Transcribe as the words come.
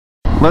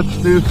Let's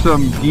do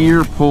some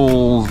gear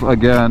pulls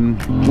again.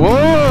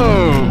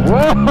 Whoa!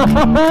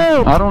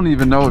 Whoa! I don't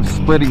even know if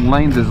splitting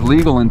lanes is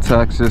legal in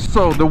Texas.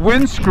 So the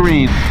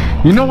windscreen.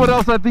 You know what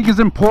else I think is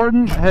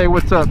important? Hey,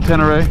 what's up,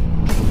 Tenere?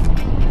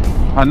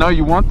 I know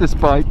you want this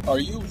bike. Are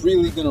you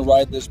really gonna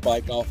ride this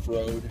bike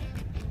off-road?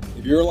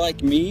 If you're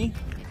like me,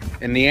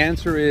 and the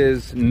answer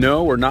is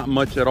no or not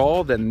much at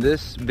all, then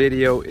this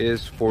video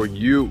is for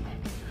you.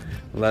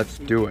 Let's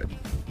do it.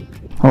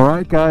 All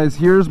right, guys,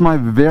 here's my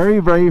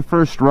very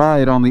first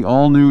ride on the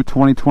all-new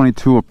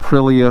 2022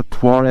 Aprilia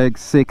Tuareg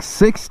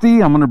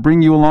 660. I'm gonna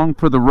bring you along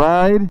for the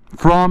ride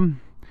from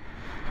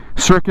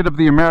Circuit of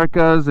the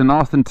Americas in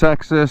Austin,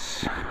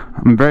 Texas.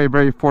 I'm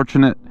very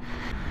fortunate.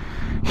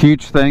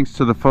 Huge thanks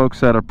to the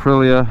folks at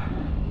Aprilia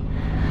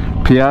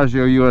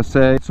Piaggio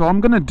USA. So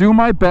I'm gonna do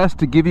my best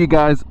to give you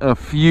guys a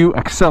few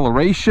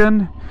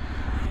acceleration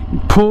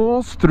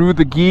pulls through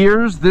the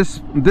gears. This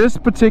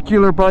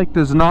particular bike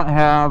does not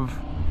have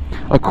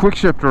a quick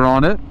shifter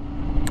on it.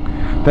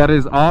 That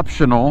is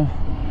optional.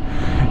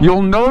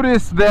 You'll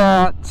notice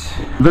that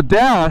the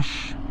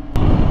dash,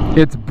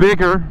 it's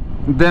bigger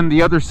than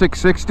the other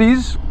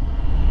 660s.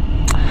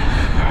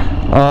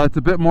 It's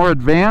a bit more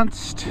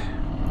advanced,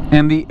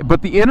 and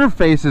but the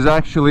interface is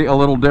actually a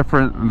little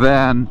different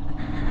than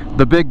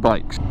the big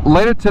bikes.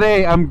 Later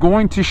today I'm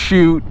going to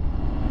shoot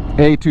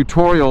a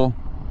tutorial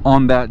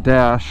on that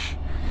dash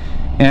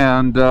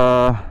and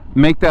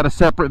make that a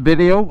separate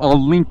video.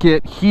 I'll link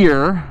it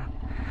here.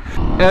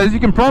 As you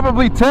can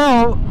probably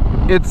tell,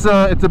 it's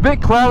a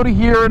bit cloudy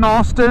here in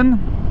Austin.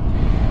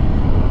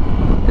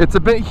 It's a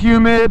bit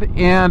humid,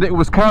 and it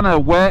was kind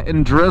of wet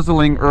and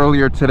drizzling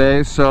earlier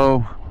today,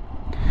 so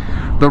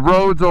the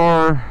roads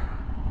are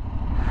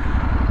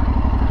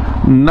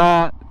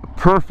not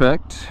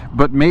perfect,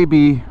 but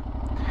maybe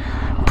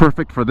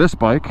perfect for this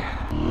bike.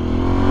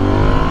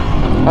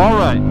 All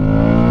right.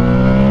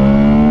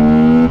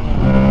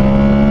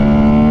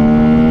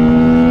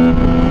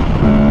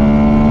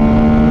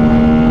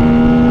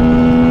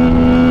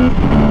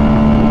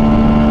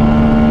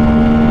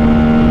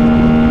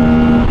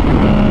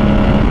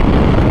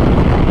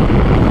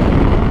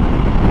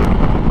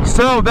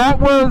 So that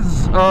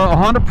was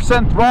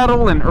 100%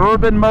 throttle in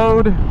urban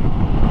mode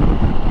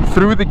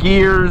through the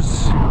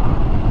gears,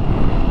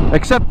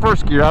 except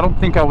first gear. I don't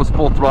think I was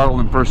full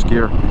throttle in first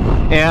gear,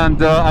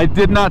 and I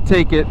did not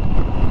take it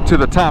to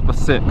the top of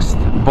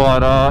 6th,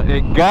 but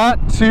it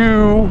got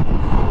to,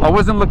 I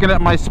wasn't looking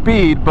at my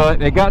speed,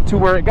 but it got to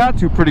where it got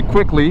to pretty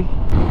quickly.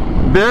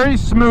 Very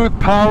smooth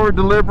power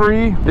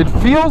delivery. It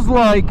feels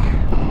like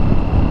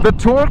the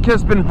torque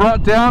has been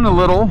brought down a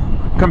little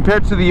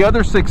compared to the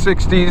other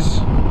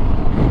 660s.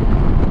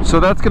 So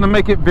that's going to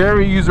make it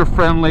very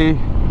user-friendly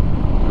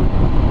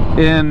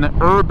in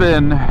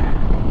urban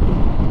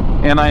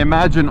and I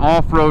imagine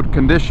off-road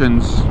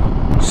conditions.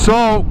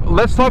 So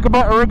let's talk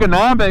about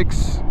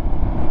ergonomics.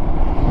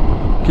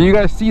 Can you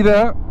guys see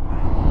that?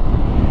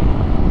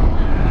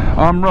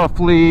 I'm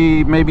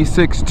roughly maybe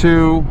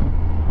 6'2",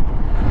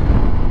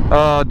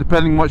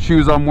 depending what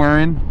shoes I'm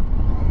wearing.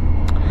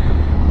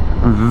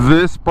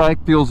 This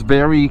bike feels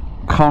very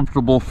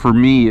comfortable for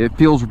me. It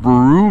feels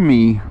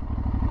roomy.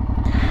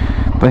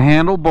 The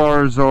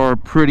handlebars are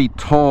pretty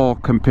tall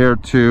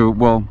compared to,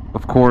 well,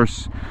 of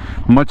course,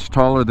 much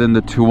taller than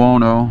the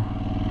Tuono,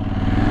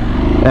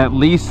 at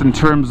least in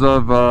terms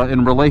of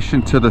in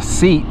relation to the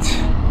seat.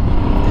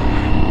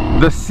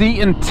 The seat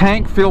and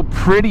tank feel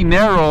pretty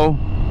narrow,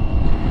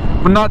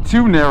 but not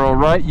too narrow,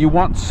 right? You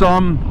want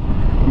some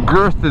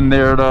girth in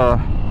there to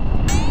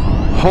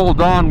hold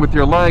on with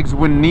your legs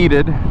when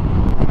needed.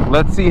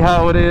 Let's see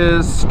how it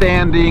is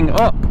standing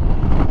up.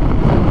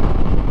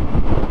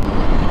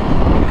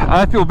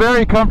 I feel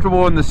very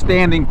comfortable in the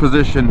standing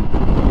position.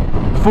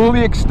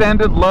 Fully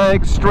extended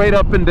legs, straight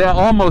up and down,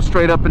 almost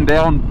straight up and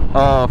down,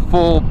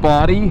 full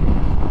body.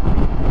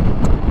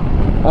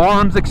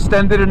 Arms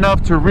extended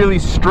enough to really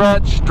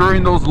stretch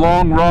during those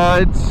long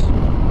rides.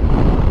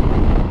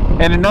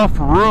 And enough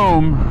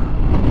room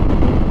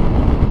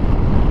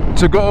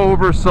to go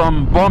over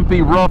some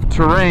bumpy, rough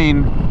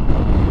terrain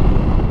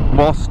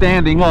while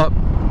standing up,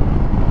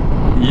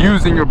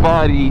 using your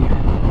body,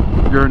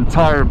 your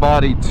entire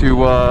body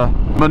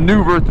to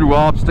maneuver through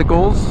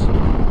obstacles.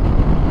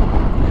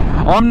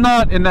 I'm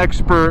not an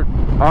expert.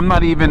 I'm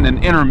not even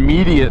an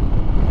intermediate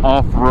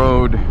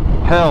off-road.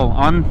 Hell,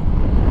 I'm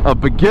a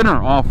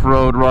beginner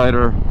off-road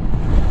rider.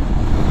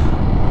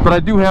 But I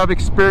do have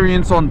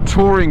experience on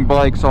touring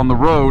bikes on the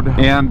road,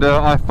 and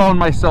I found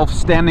myself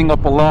standing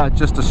up a lot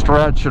just to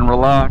stretch and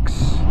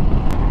relax.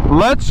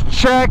 Let's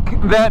check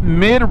that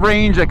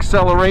mid-range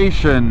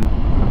acceleration.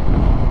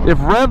 If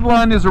red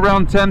line is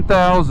around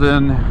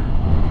 10,000,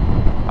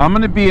 I'm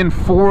going to be in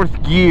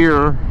 4th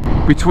gear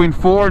between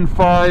 4 and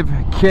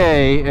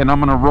 5K, and I'm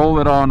going to roll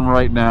it on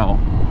right now.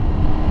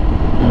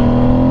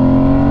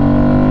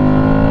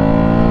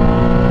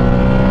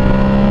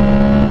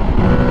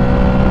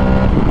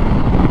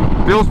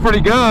 Feels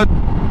pretty good.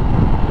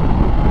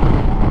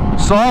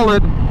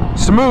 Solid.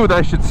 Smooth,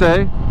 I should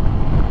say.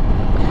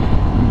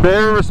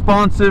 Very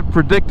responsive,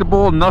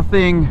 predictable,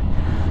 nothing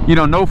you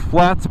know, no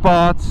flat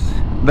spots.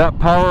 That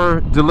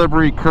power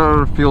delivery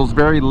curve feels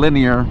very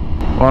linear.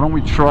 Why don't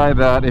we try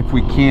that if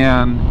we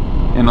can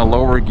in a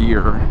lower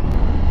gear?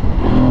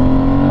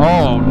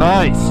 Oh,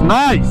 nice,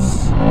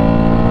 nice.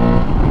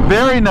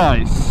 Very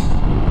nice.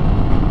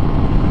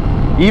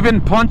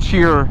 Even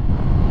punchier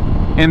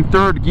in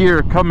third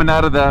gear coming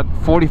out of that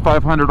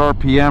 4,500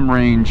 RPM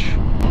range.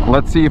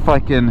 Let's see if I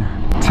can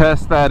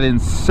test that in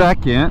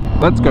second.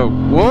 Let's go.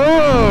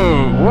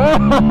 Whoa!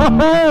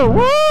 Whoa!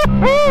 Woo!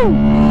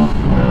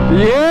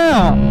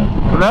 Yeah!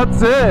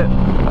 That's it.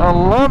 I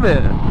love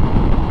it.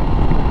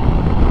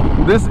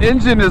 This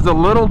engine is a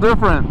little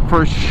different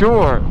for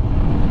sure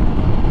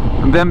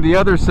than the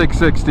other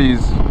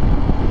 660s.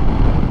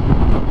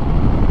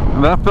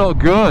 That felt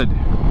good.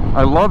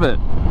 I love it.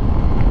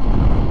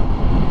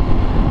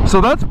 So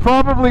that's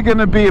probably going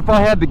to be, if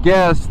I had to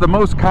guess, the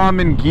most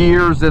common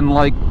gears in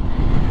like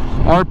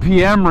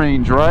RPM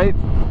range, right?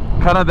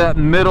 Kind of that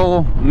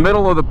middle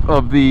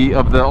of the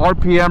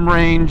RPM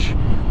range,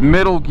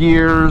 middle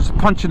gears,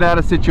 punching out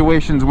of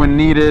situations when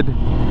needed.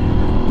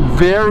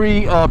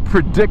 Very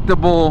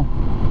predictable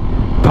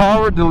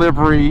power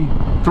delivery,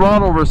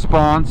 throttle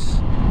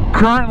response.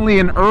 Currently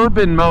in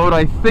urban mode,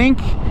 I think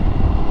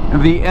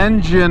the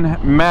engine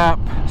map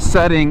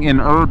setting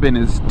in urban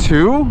is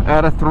 2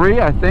 out of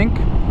 3, I think.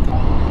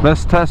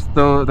 Let's test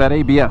that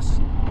ABS.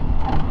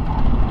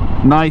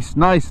 Nice,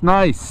 nice,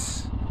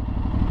 nice.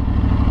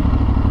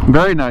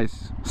 Very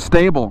nice.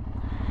 Stable.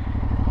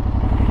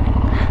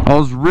 I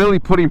was really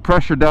putting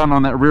pressure down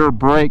on that rear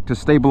brake to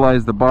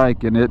stabilize the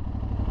bike, and it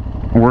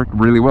worked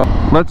really well.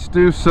 Let's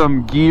do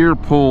some gear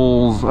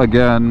pulls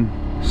again,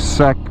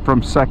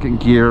 from second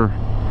gear,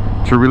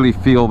 to really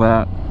feel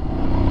that.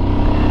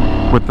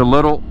 With the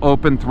little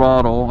open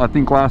throttle. I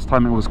think last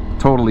time it was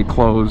totally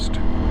closed.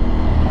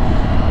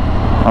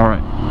 All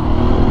right.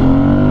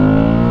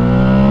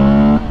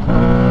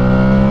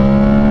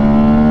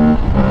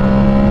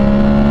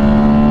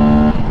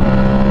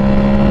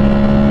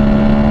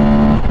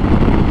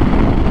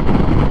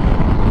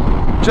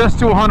 Just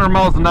to 100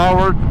 miles an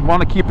hour.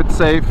 Want to keep it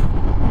safe.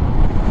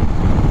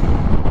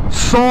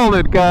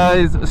 Solid,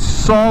 guys.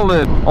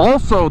 Solid.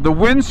 Also, the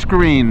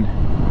windscreen.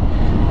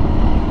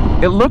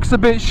 It looks a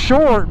bit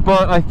short,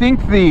 but I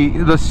think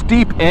the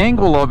steep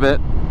angle of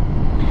it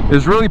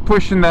is really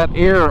pushing that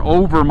air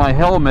over my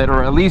helmet,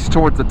 or at least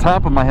towards the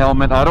top of my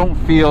helmet. I don't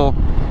feel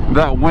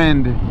that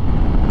wind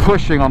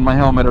pushing on my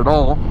helmet at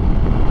all.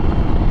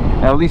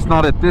 At least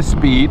not at this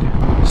speed.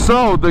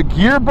 So the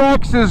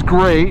gearbox is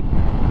great.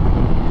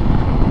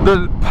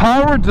 The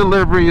power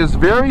delivery is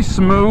very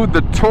smooth.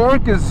 The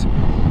torque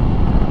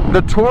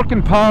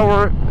and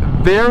power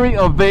very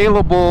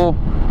available,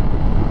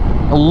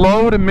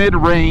 low to mid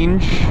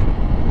range.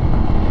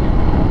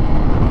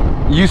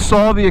 You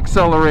saw the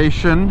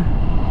acceleration.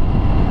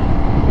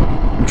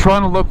 I'm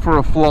trying to look for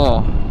a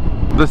flaw.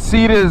 The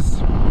seat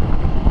is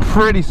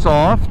pretty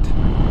soft,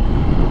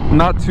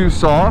 not too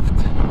soft.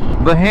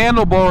 The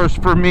handlebars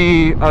for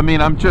me, I mean,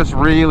 I'm just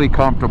really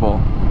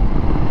comfortable.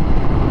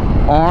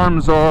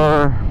 Arms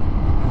are,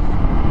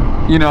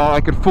 you know, I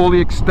could fully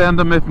extend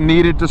them if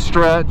needed to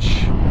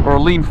stretch, or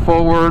lean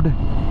forward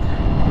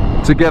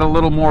to get a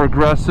little more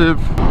aggressive.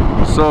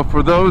 So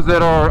for those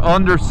that are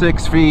under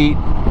 6 feet,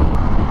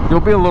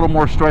 you'll be a little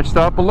more stretched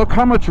out. But look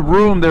how much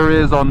room there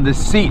is on this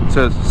seat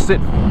to sit,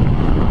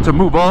 to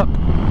move up,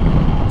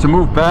 to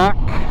move back.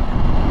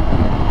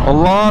 A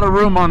lot of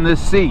room on this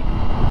seat.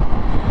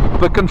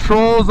 The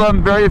controls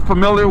I'm very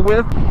familiar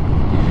with.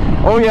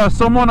 Oh yeah,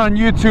 someone on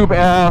YouTube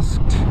asked,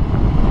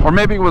 or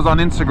maybe it was on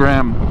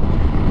Instagram,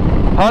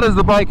 how does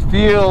the bike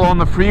feel on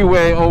the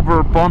freeway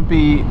over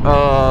bumpy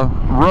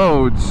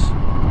roads?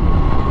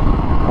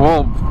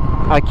 Well,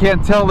 I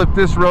can't tell if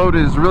this road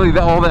is really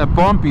all that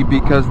bumpy,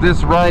 because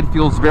this ride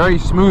feels very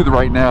smooth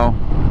right now.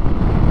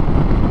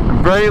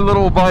 Very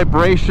little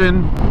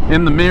vibration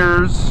in the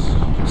mirrors.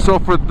 So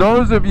for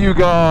those of you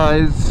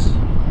guys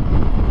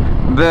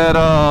that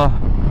are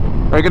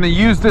going to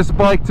use this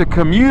bike to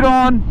commute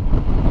on,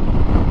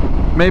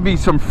 maybe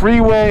some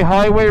freeway,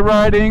 highway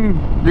riding,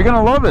 you're going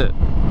to love it.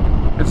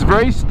 It's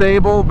very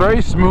stable,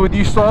 very smooth.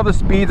 You saw the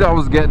speeds I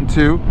was getting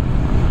to.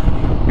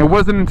 It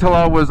wasn't until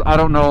I was, I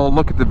don't know,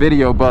 look at the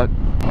video, but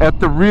at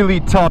the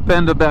really top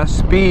end of that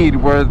speed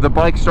where the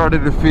bike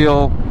started to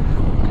feel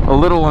a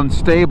little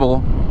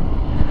unstable.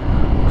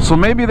 So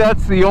maybe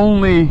that's the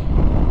only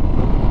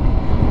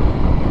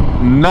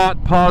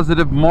not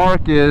positive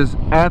mark, is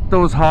at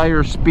those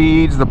higher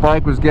speeds the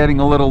bike was getting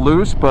a little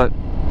loose, but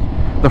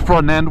the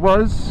front end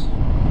was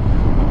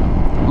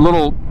a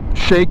little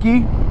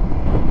shaky.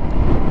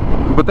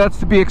 But that's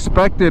to be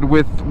expected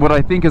with what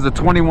I think is a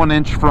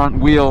 21-inch front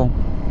wheel.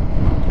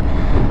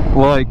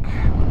 Like,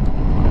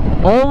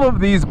 all of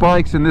these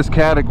bikes in this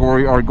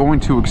category are going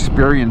to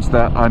experience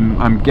that,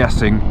 I'm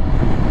guessing,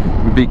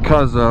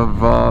 because of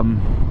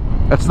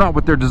that's not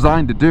what they're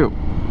designed to do.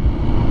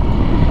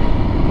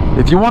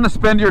 If you want to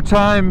spend your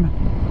time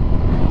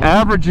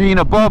averaging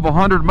above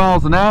 100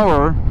 miles an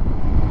hour,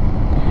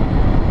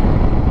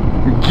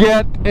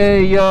 get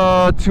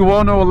a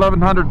 210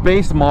 1100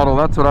 base model,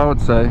 that's what I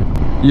would say.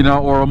 You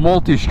know, or a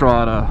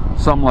multistrada,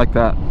 something like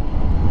that.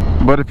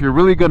 But if you're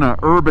really gonna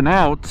urban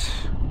out,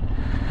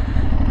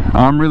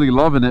 I'm really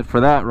loving it for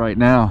that right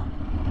now.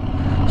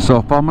 So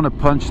if I'm gonna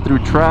punch through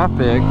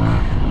traffic,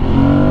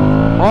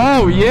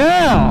 oh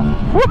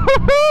yeah!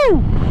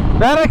 Woohoo!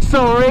 That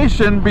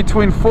acceleration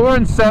between 4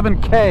 and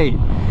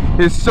 7K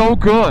is so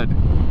good.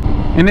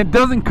 And it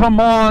doesn't come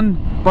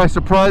on by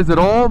surprise at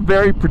all,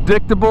 very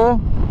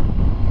predictable.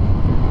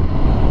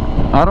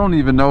 I don't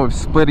even know if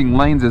splitting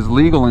lanes is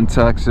legal in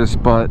Texas,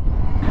 but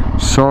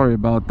sorry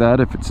about that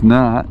if it's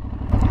not.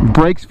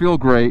 Brakes feel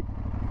great.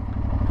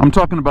 I'm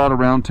talking about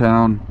around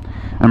town.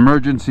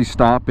 Emergency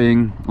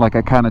stopping, like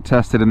I kind of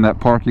tested in that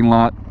parking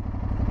lot.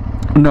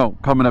 No,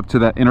 coming up to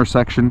that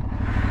intersection.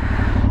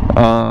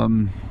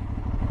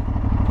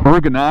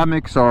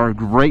 Ergonomics are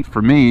great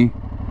for me.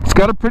 It's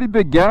got a pretty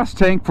big gas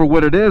tank for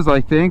what it is.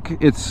 I think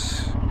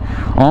it's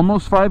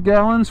almost 5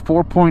 gallons,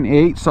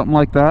 4.8, something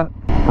like that.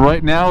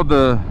 Right now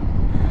the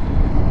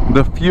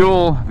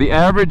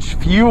average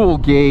fuel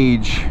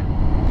gauge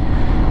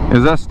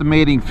is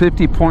estimating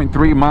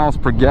 50.3 miles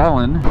per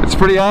gallon. It's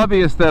pretty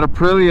obvious that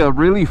Aprilia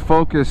really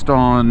focused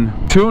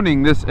on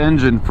tuning this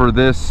engine for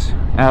this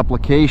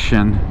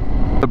application.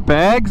 The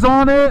bags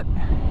on it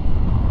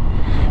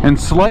and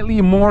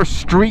slightly more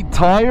street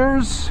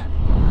tires,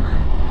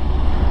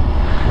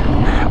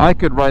 I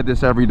could ride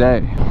this every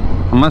day.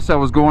 Unless I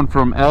was going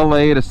from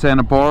LA to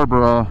Santa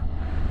Barbara,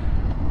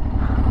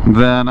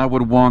 then I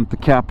would want the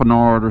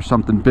Capenard or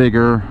something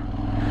bigger.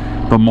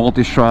 The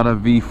Multistrada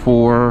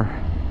V4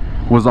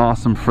 was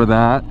awesome for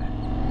that.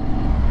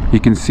 You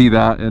can see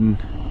that in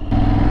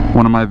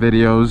one of my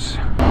videos.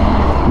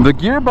 The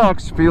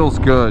gearbox feels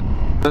good.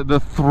 The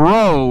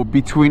throw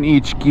between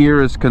each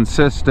gear is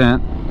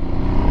consistent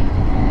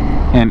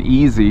and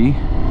easy,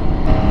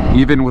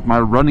 even with my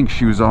running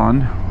shoes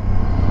on.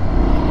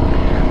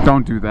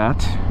 Don't do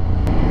that.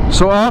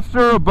 So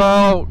after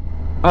about,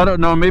 I don't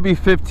know, maybe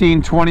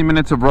 15-20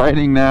 minutes of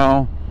riding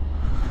now,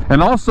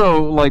 and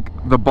also like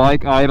the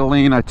bike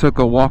idling, I took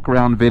a walk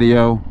around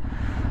video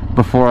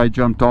before I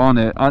jumped on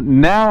it.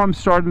 Now I'm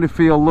starting to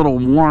feel a little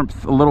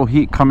warmth, a little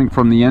heat coming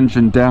from the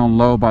engine down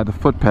low by the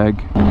foot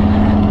peg.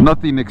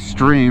 Nothing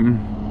extreme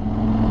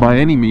by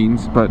any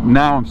means, but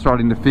now I'm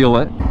starting to feel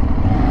it.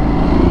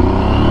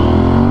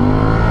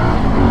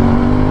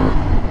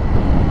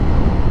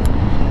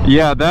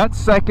 Yeah, that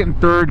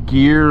second, third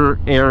gear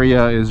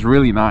area is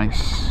really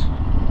nice.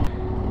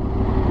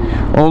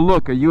 Oh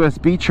look, a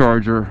USB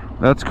charger.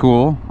 That's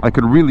cool. I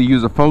could really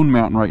use a phone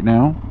mount right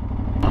now.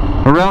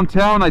 Around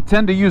town, I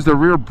tend to use the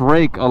rear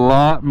brake a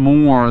lot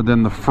more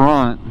than the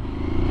front,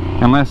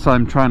 unless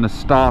I'm trying to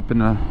stop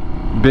in a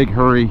big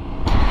hurry.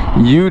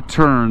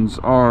 U-turns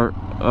are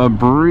a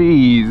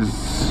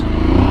breeze.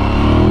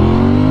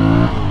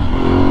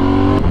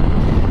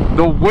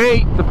 The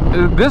weight,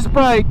 this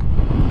bike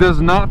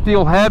does not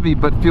feel heavy,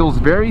 but feels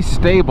very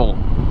stable.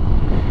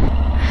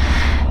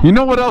 You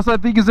know what else I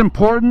think is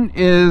important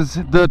is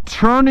the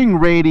turning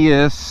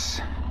radius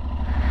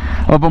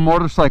of a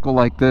motorcycle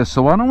like this.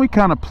 So why don't we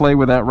kind of play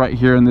with that right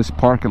here in this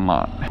parking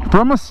lot.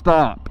 From a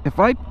stop, if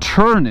I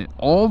turn it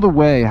all the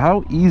way,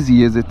 how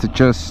easy is it to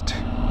just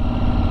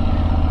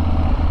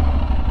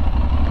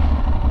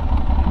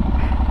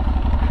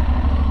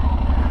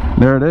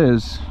there it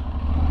is.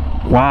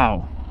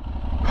 Wow,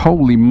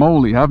 holy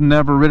moly, I've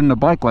never ridden a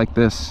bike like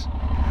this.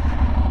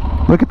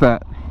 Look at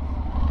that.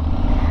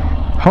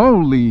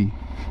 Holy,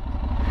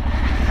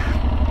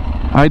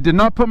 I did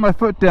not put my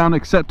foot down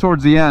except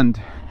towards the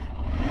end.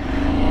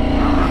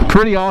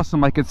 Pretty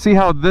awesome. I could see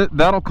how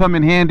that'll come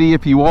in handy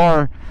if you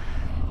are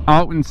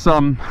out in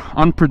some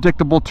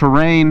unpredictable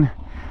terrain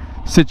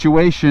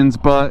situations,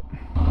 but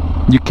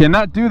you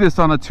cannot do this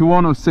on a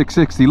 210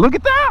 660. Look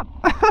at that.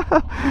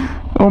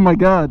 Oh my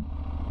god.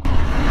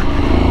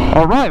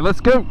 All right, let's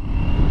go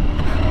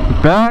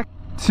back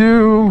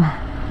to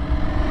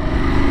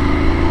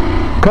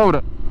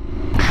Coda.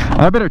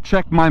 I better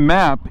check my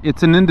map.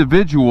 It's an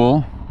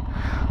individual.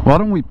 Why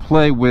don't we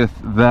play with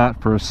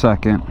that for a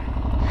second?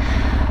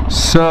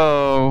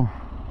 So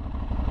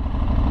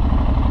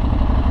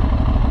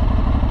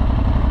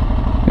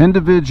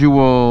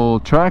individual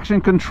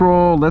traction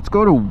control, let's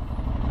go to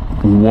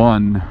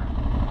 1.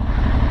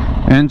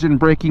 Engine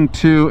braking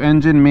 2,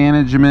 engine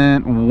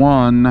management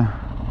 1.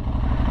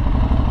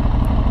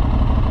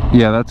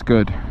 Yeah, that's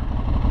good.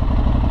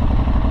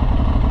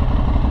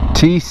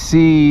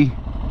 TC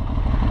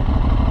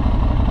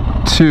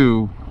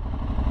 2.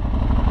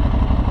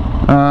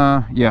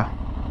 Yeah.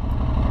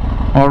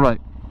 All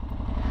right.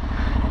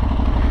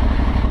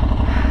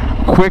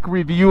 Quick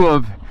review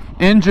of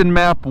engine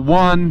map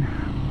 1,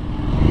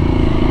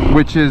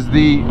 which is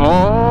the,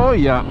 oh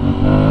yeah,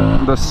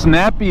 the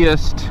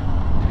snappiest,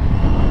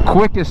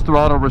 quickest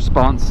throttle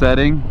response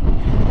setting.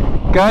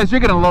 Guys,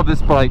 you're gonna love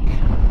this bike.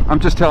 I'm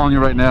just telling you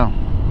right now.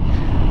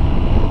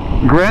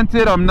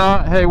 Granted, I'm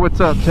not, hey, what's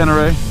up,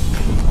 Tenere?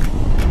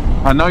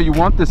 I know you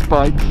want this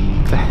bike.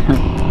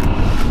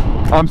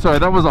 I'm sorry,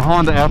 that was a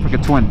Honda Africa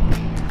Twin.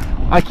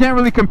 I can't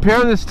really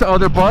compare this to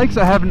other bikes.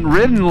 I haven't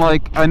ridden,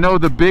 like, I know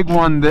the big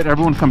one that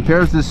everyone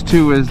compares this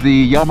to is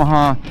the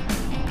Yamaha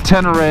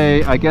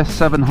Tenere, I guess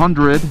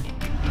 700.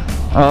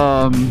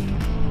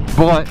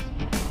 But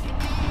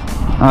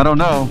I don't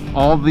know.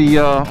 All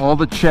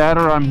the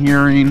chatter I'm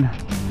hearing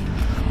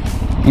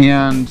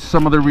and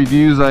some of the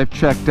reviews I've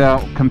checked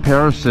out,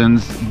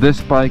 comparisons,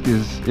 this bike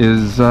is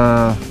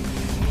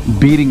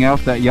beating out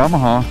that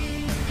Yamaha.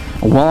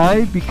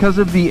 Why? Because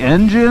of the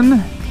engine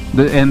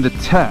and the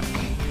tech,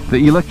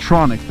 the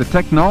electronics, the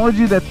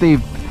technology that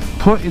they've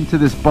put into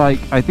this bike.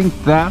 I think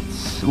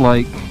that's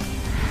like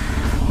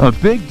a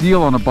big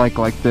deal on a bike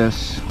like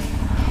this.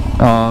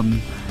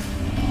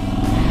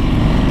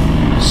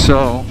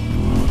 So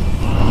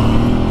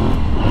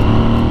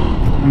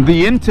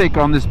the intake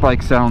on this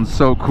bike sounds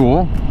so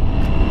cool,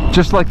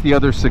 just like the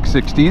other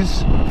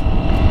 660s.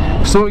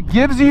 So it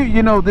gives you,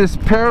 you know, this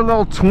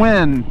parallel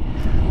twin.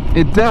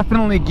 It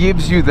definitely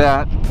gives you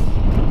that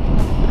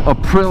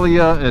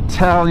Aprilia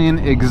Italian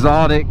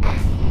exotic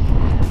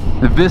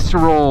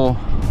visceral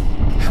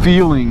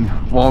feeling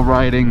while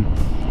riding,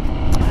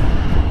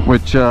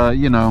 which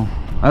you know,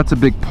 that's a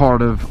big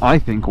part of, I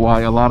think,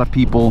 why a lot of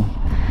people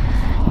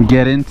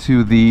get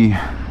into the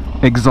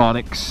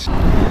exotics.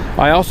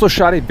 I also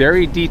shot a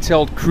very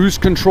detailed cruise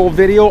control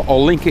video.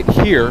 I'll link it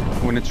here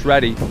when it's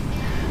ready.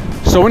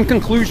 So in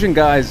conclusion,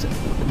 guys,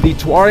 the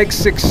Tuareg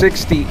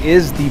 660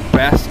 is the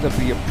best of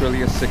the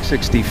Aprilia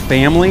 660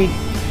 family.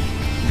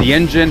 The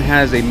engine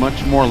has a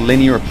much more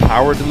linear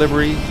power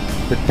delivery.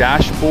 The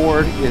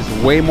dashboard is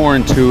way more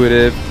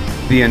intuitive.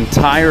 The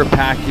entire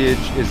package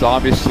is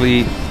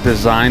obviously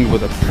designed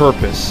with a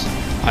purpose.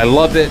 I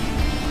love it.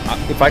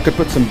 If I could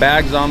put some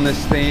bags on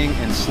this thing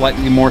and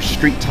slightly more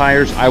street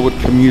tires, I would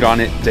commute on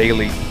it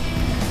daily.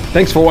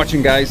 Thanks for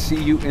watching, guys.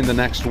 See you in the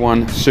next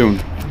one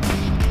soon.